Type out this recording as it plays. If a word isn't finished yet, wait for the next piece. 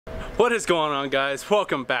What is going on, guys?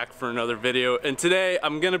 Welcome back for another video, and today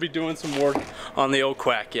I'm gonna be doing some work on the old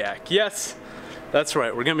Kayak. Yes, that's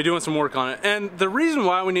right, we're gonna be doing some work on it. And the reason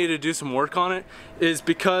why we need to do some work on it is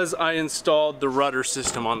because I installed the rudder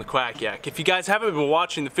system on the Kayak. If you guys haven't been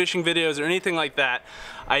watching the fishing videos or anything like that,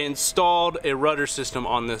 I installed a rudder system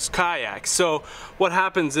on this kayak. So what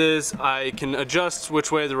happens is I can adjust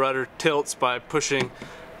which way the rudder tilts by pushing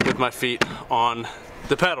with my feet on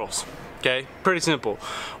the pedals. Okay, pretty simple.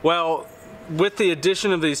 Well, with the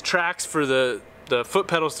addition of these tracks for the foot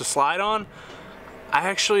pedals to slide on, I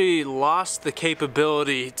actually lost the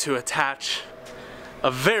capability to attach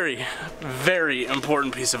a very, very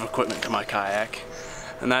important piece of equipment to my kayak,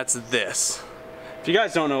 and that's this. If you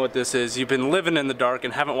guys don't know what this is, you've been living in the dark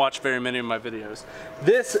and haven't watched very many of my videos.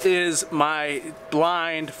 This is my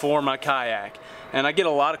blind for my kayak. And I get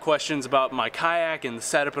a lot of questions about my kayak and the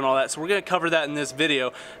setup and all that, so we're going to cover that in this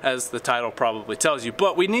video, as the title probably tells you.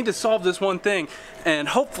 But we need to solve this one thing, and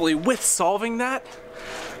hopefully with solving that,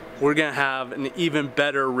 we're going to have an even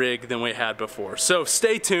better rig than we had before. So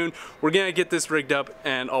stay tuned, we're going to get this rigged up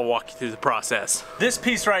and I'll walk you through the process. This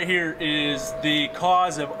piece right here is the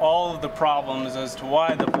cause of all of the problems as to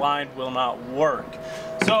why the blind will not work.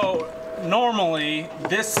 So normally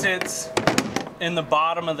this sits in the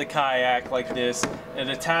bottom of the kayak like this. It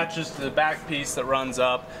attaches to the back piece that runs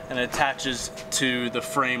up and attaches to the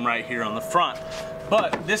frame right here on the front.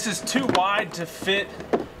 But this is too wide to fit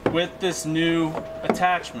with this new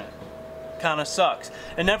attachment. Kind of sucks.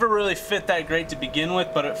 It never really fit that great to begin with,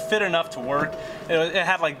 but it fit enough to work. It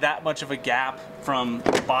had like that much of a gap from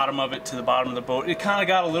the bottom of it to the bottom of the boat. It kind of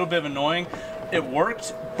got a little bit annoying. It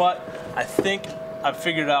worked, but I think I've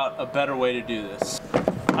figured out a better way to do this.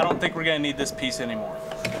 I don't think we're going to need this piece anymore.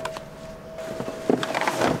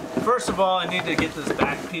 First of all, I need to get this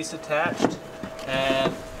back piece attached,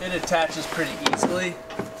 and it attaches pretty easily.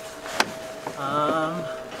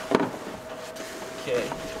 Okay.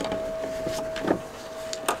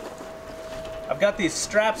 I've got these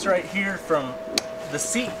straps right here from the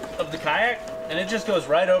seat of the kayak, and it just goes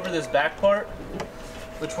right over this back part,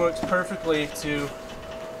 which works perfectly to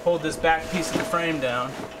hold this back piece of the frame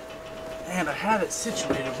down. And I had it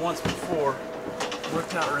situated once before. It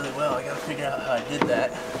worked out really well. I gotta figure out how I did that.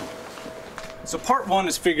 So part one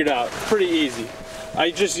is figured out pretty easy.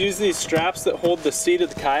 I just use these straps that hold the seat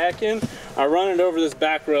of the kayak in. I run it over this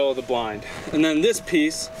back rail of the blind. And then this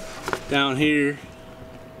piece down here,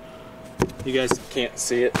 you guys can't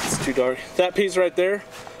see it, it's too dark. That piece right there,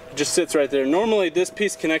 just sits right there. Normally this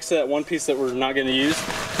piece connects to that one piece that we're not gonna use.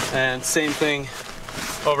 And same thing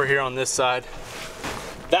over here on this side.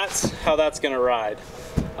 That's how that's gonna ride.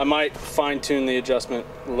 I might fine tune the adjustment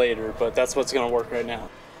later, but that's what's gonna work right now.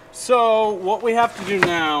 So what we have to do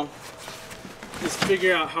now is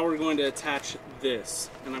figure out how we're going to attach this.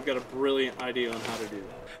 And I've got a brilliant idea on how to do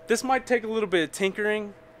that. This might take a little bit of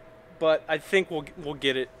tinkering, but I think we'll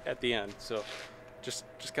get it at the end. So just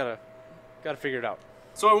gotta figure it out.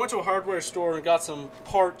 So I went to a hardware store and got some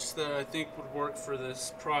parts that I think would work for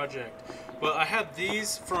this project. But I had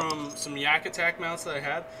these from some Yak Attack mounts that I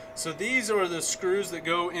had. So these are the screws that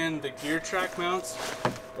go in the gear track mounts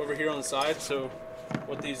over here on the side. So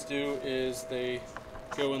what these do is they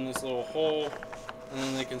go in this little hole and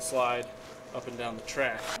then they can slide up and down the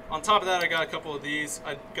track. On top of that, I got a couple of these.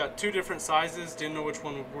 I got two different sizes, didn't know which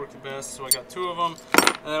one would work the best, so I got two of them.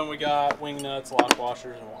 And then we got wing nuts, lock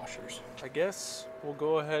washers, and washers. I guess we'll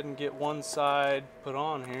go ahead and get one side put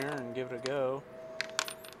on here and give it a go.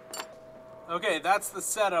 Okay, that's the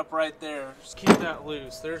setup right there. Just keep that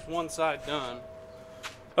loose. There's one side done.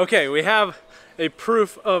 Okay, we have a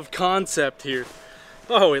proof of concept here.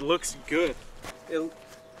 Oh, it looks good.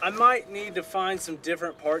 I might need to find some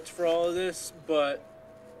different parts for all of this, but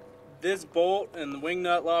this bolt and the wing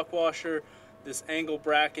nut lock washer, this angle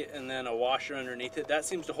bracket, and then a washer underneath it, that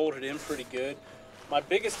seems to hold it in pretty good. My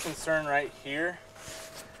biggest concern right here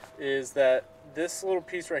is that this little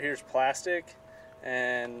piece right here is plastic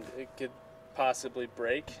and it could possibly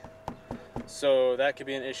break. So that could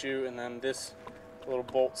be an issue, and then this little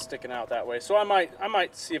bolt sticking out that way. So I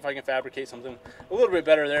might see if I can fabricate something a little bit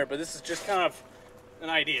better there, but this is just kind of an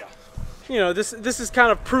idea. You know, this is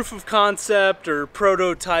kind of proof of concept or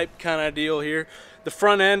prototype kind of deal here. The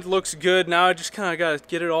front end looks good. Now I just kind of got to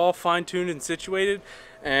get it all fine-tuned and situated,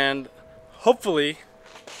 and hopefully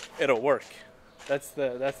it'll work. That's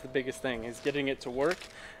the biggest thing, is getting it to work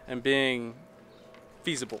and being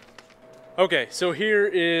feasible. Okay, so here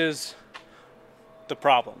is the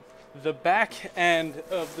problem. The back end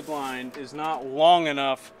of the blind is not long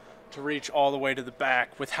enough to reach all the way to the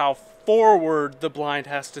back with how forward the blind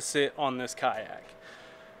has to sit on this kayak.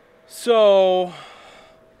 So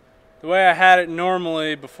the way I had it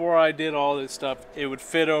normally before I did all this stuff, it would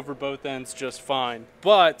fit over both ends just fine.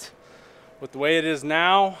 But with the way it is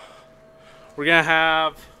now, we're gonna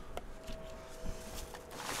have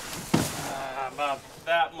about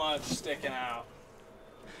that much sticking out.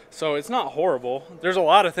 So it's not horrible. There's a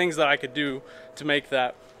lot of things that I could do to make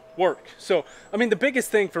that work. So, I mean, the biggest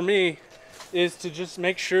thing for me is to just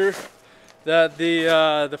make sure that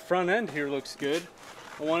the front end here looks good.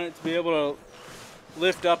 I want it to be able to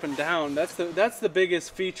lift up and down. That's the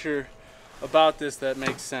biggest feature about this that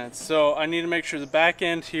makes sense. So I need to make sure the back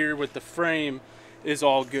end here with the frame is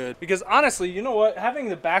all good. Because honestly, you know what? Having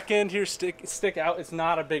the back end here stick out is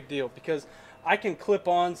not a big deal, because I can clip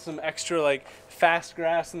on some extra like fast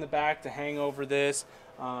grass in the back to hang over this.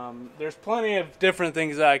 There's plenty of different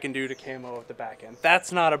things that I can do to camo at the back end.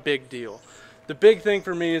 That's not a big deal. The big thing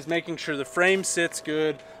for me is making sure the frame sits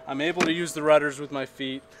good, I'm able to use the rudders with my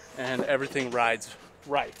feet, and everything rides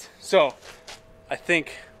right. So I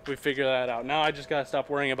think we figured that out. Now I just gotta stop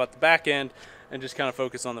worrying about the back end and just kind of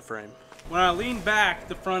focus on the frame. When I lean back,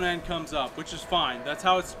 the front end comes up, which is fine. That's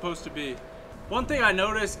how it's supposed to be. One thing I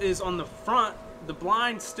noticed is on the front, the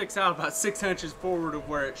blind sticks out about 6 inches forward of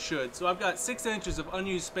where it should. So I've got 6 inches of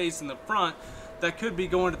unused space in the front that could be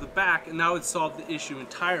going to the back, and that would solve the issue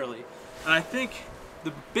entirely. And I think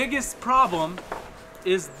the biggest problem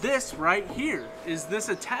is this right here, is this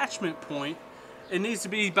attachment point. It needs to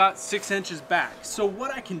be about 6 inches back. So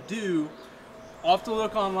what I can do, I'll have to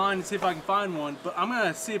look online and see if I can find one, but I'm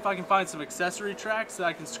gonna see if I can find some accessory tracks that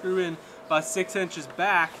I can screw in about 6 inches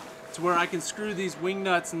back, to where I can screw these wing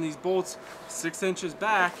nuts and these bolts 6 inches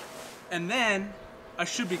back, and then I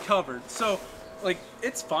should be covered. So like,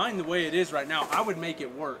 it's fine the way it is right now. I would make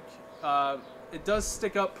it work. It does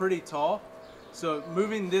stick up pretty tall, so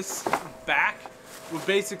moving this back would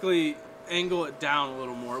basically angle it down a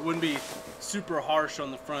little more. It wouldn't be super harsh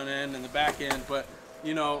on the front end and the back end, but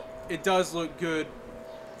you know, it does look good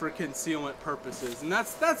for concealment purposes. And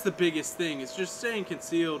that's the biggest thing, is just staying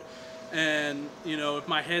concealed. And you know, if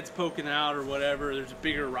my head's poking out or whatever, there's a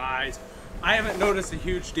bigger rise. I haven't noticed a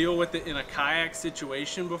huge deal with it in a kayak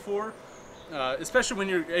situation before, especially when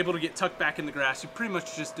you're able to get tucked back in the grass. You pretty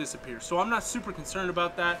much just disappear. So I'm not super concerned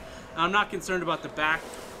about that. I'm not concerned about the back.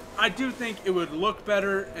 I do think it would look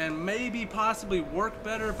better and maybe possibly work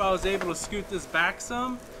better if I was able to scoot this back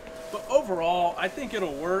some. But overall, I think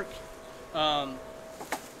it'll work.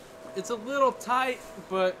 It's a little tight,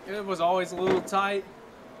 but it was always a little tight.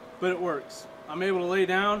 But it works. I'm able to lay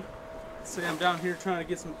down. Say I'm down here trying to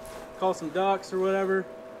get call some ducks or whatever.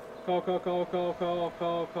 Call.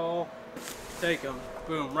 Take them.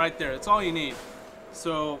 Boom, right there. That's all you need.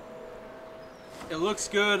 So it looks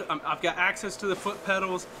good. I've got access to the foot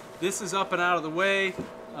pedals. This is up and out of the way.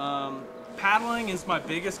 Paddling is my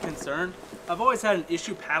biggest concern. I've always had an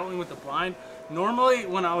issue paddling with the blind. Normally,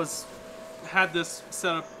 when I had this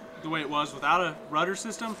set up the way it was without a rudder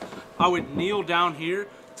system, I would kneel down here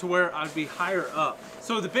to where I'd be higher up.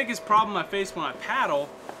 So the biggest problem I face when I paddle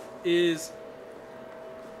is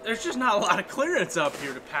there's just not a lot of clearance up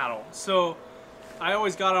here to paddle. So I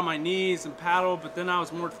always got on my knees and paddled, but then I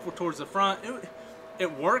was more towards the front.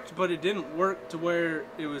 It worked, but it didn't work to where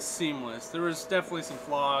it was seamless. There was definitely some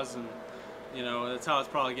flaws, and you know, that's how it's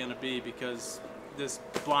probably gonna be, because this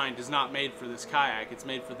blind is not made for this kayak. It's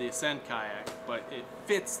made for the Ascend kayak, but it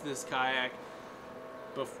fits this kayak.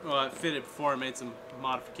 Well, it fitted before. I made some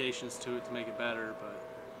modifications to it to make it better, but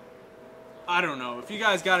I don't know. If you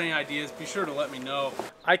guys got any ideas, be sure to let me know.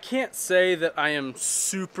 I can't say that I am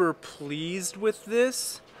super pleased with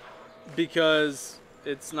this, because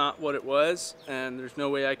it's not what it was, and there's no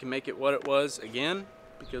way I can make it what it was again,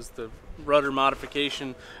 because the rudder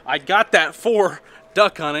modification, I got that for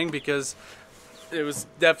duck hunting, because it was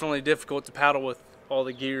definitely difficult to paddle with all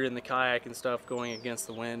the gear in the kayak and stuff going against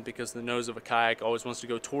the wind, because the nose of a kayak always wants to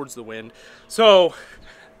go towards the wind. So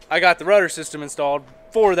I got the rudder system installed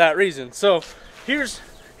for that reason. So here's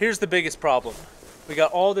the biggest problem. We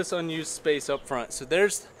got all this unused space up front. So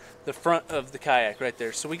there's the front of the kayak right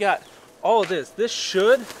there. So we got all of this. This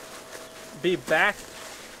should be back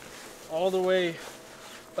all the way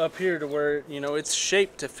up here to where, you know, it's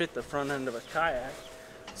shaped to fit the front end of a kayak.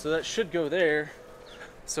 So that should go there.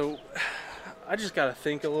 So I just got to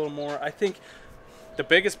think a little more. I think the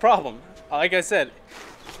biggest problem, like I said,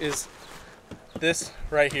 is this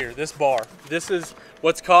right here, this bar. This is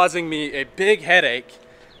what's causing me a big headache,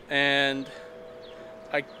 and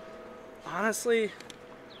honestly,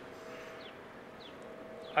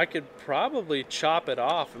 I could probably chop it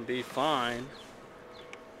off and be fine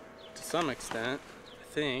to some extent,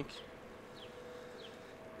 I think,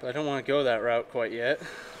 but I don't want to go that route quite yet.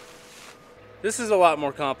 This is a lot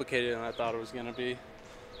more complicated than I thought it was gonna be.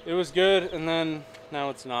 It was good, and then now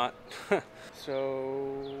it's not.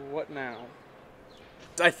 So what now?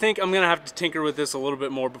 I think I'm gonna have to tinker with this a little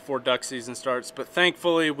bit more before duck season starts, but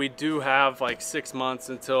thankfully we do have like 6 months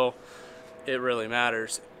until it really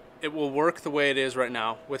matters. It will work the way it is right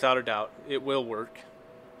now, without a doubt. It will work,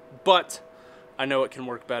 but I know it can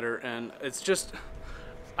work better, and it's just,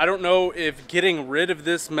 I don't know if getting rid of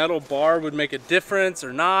this metal bar would make a difference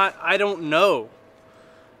or not. I don't know.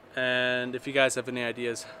 And if you guys have any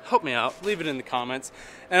ideas, help me out, leave it in the comments.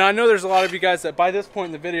 And I know there's a lot of you guys that by this point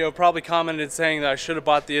in the video probably commented saying that I should have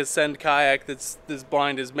bought the Ascend kayak that this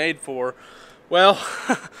blind is made for. Well,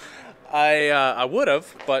 I would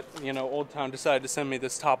have, but you know, Old Town decided to send me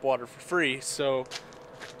this Topwater for free, so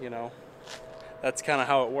you know, that's kind of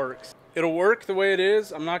how it works. It'll work the way it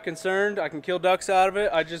is. I'm not concerned. I can kill ducks out of it.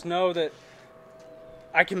 I just know that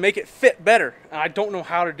I can make it fit better, and I don't know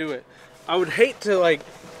how to do it. I would hate to, like,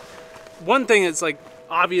 one thing that's like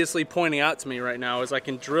obviously pointing out to me right now is I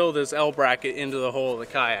can drill this L bracket into the hull of the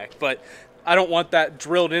kayak, but I don't want that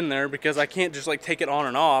drilled in there because I can't just like take it on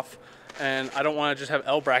and off, and I don't want to just have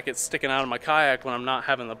L brackets sticking out of my kayak when I'm not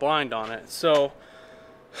having the blind on it. So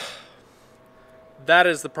that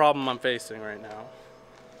is the problem I'm facing right now.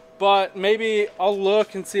 But maybe I'll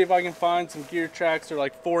look and see if I can find some gear tracks that are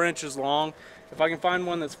like 4 inches long. If I can find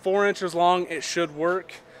one that's 4 inches long, it should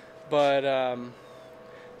work. But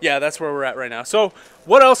yeah, that's where we're at right now. So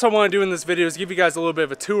what else I want to do in this video is give you guys a little bit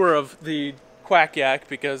of a tour of the Kayak Yak,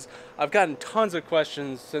 because I've gotten tons of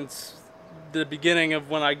questions since the beginning of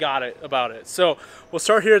when I got it about it. So we'll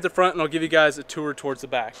start here at the front, and I'll give you guys a tour towards the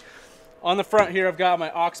back. On the front here, I've got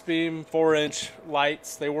my aux beam 4-inch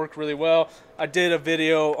lights. They work really well. I did a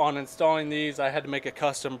video on installing these. I had to make a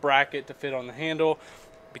custom bracket to fit on the handle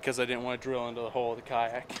because I didn't want to drill into the hull of the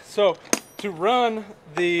kayak. So to run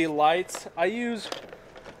the lights, I use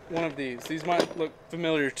one of these. These might look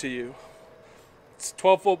familiar to you. It's a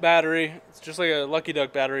 12-volt battery. It's just like a Lucky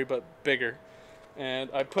Duck battery, but bigger. And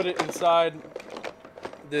I put it inside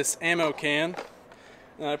this ammo can,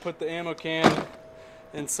 and I put the ammo can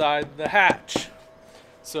inside the hatch.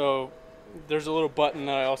 So there's a little button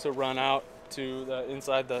that I also run out to the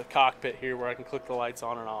inside the cockpit here where I can click the lights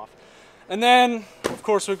on and off. And then of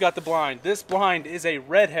course we've got the blind. This blind is a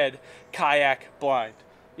Redhead Kayak blind.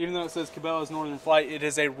 Even though it says Cabellas Northern Flight, it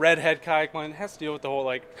is a Redhead Kayak blind. It has to deal with the whole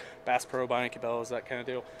like Bass Pro buying Cabellas, that kind of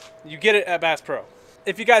deal. You get it at Bass Pro.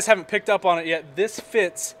 If you guys haven't picked up on it yet, this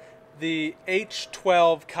fits the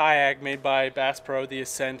H12 kayak made by Bass Pro, the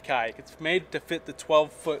Ascend kayak. It's made to fit the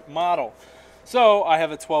 12-foot model. So I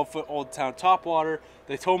have a 12-foot Old Town Topwater.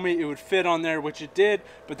 They told me it would fit on there, which it did,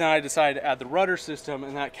 but then I decided to add the rudder system,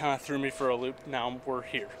 and that kind of threw me for a loop. Now we're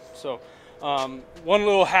here. So one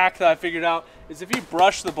little hack that I figured out is if you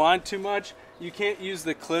brush the blind too much, you can't use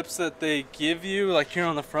the clips that they give you, like here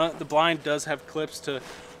on the front. The blind does have clips to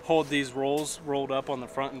hold these rolls rolled up on the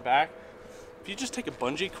front and back. If you just take a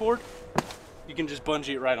bungee cord, you can just bungee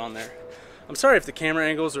it right on there. I'm sorry if the camera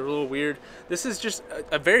angles are a little weird. This is just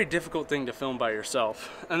a very difficult thing to film by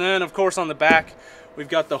yourself. And then of course on the back, we've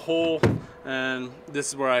got the hole, and this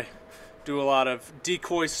is where I do a lot of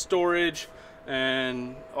decoy storage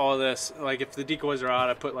and all this. Like if the decoys are out,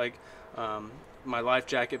 I put like my life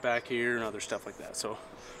jacket back here and other stuff like that. So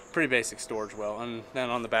pretty basic storage well. And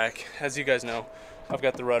then on the back, as you guys know, I've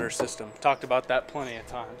got the rudder system. Talked about that plenty of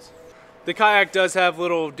times. The kayak does have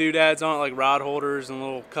little doodads on it, like rod holders and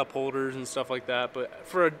little cup holders and stuff like that. But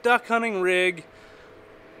for a duck hunting rig,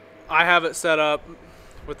 I have it set up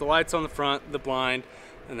with the lights on the front, the blind,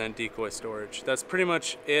 and then decoy storage. That's pretty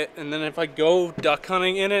much it. And then if I go duck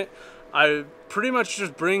hunting in it, I pretty much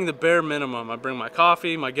just bring the bare minimum. I bring my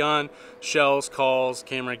coffee, my gun, shells, calls,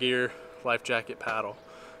 camera gear, life jacket, paddle.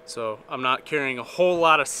 So I'm not carrying a whole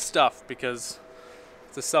lot of stuff because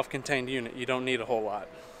it's a self-contained unit. You don't need a whole lot.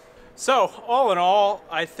 So all in all,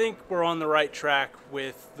 I think we're on the right track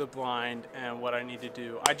with the blind and what I need to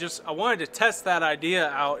do. I wanted to test that idea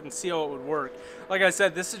out and see how it would work. Like I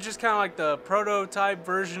said, this is just kind of like the prototype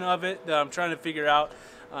version of it that I'm trying to figure out.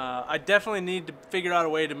 I definitely need to figure out a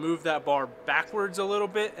way to move that bar backwards a little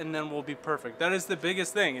bit, and then we'll be perfect. That is the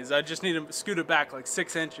biggest thing, is I just need to scoot it back like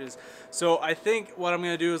 6 inches. So I think what I'm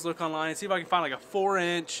going to do is look online and see if I can find like a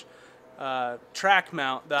 4-inch track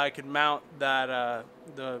mount that I could mount that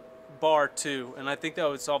the bar to, and I think that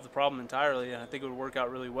would solve the problem entirely, and I think it would work out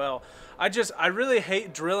really well. I really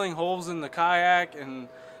hate drilling holes in the kayak, and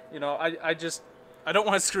you know, I don't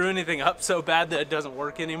want to screw anything up so bad that it doesn't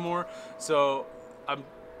work anymore. So I'm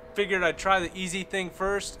figured I'd try the easy thing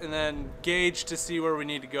first and then gauge to see where we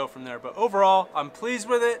need to go from there. But overall, I'm pleased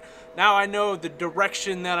with it. Now I know the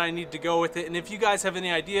direction that I need to go with it, and if you guys have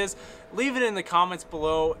any ideas, leave it in the comments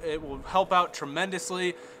below. It will help out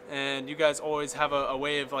tremendously, and you guys always have a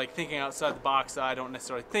way of like thinking outside the box that I don't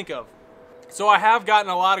necessarily think of. So I have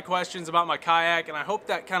gotten a lot of questions about my kayak, and I hope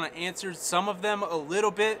that kind of answered some of them a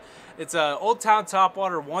little bit. It's a Old Town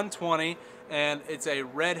Topwater 120, and it's a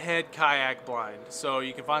Redhead Kayak blind. So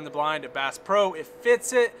you can find the blind at Bass Pro. It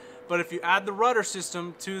fits it, but if you add the rudder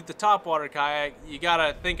system to the Topwater kayak, you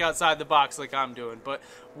gotta think outside the box like I'm doing. But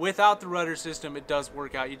without the rudder system, it does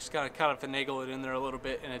work out. You just gotta kind of finagle it in there a little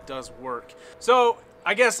bit, and it does work. So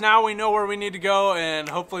I guess now we know where we need to go, and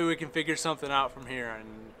hopefully we can figure something out from here. And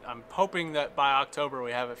I'm hoping that by October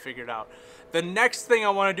we have it figured out. The next thing I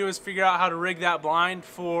want to do is figure out how to rig that blind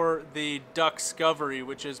for the Duckscovery,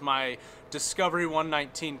 which is my Discovery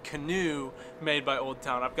 119 canoe made by Old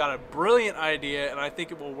Town. I've got a brilliant idea, and I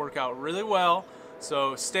think it will work out really well.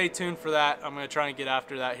 So stay tuned for that. I'm going to try and get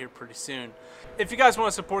after that here pretty soon. If you guys want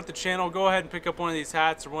to support the channel, go ahead and pick up one of these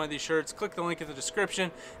hats or one of these shirts. Click the link in the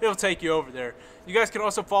description. It'll take you over there. You guys can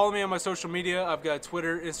also follow me on my social media. I've got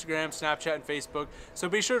Twitter, Instagram, Snapchat, and Facebook. So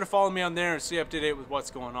be sure to follow me on there and stay up to date with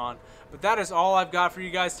what's going on. But that is all I've got for you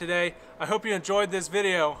guys today. I hope you enjoyed this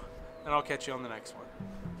video, and I'll catch you on the next one.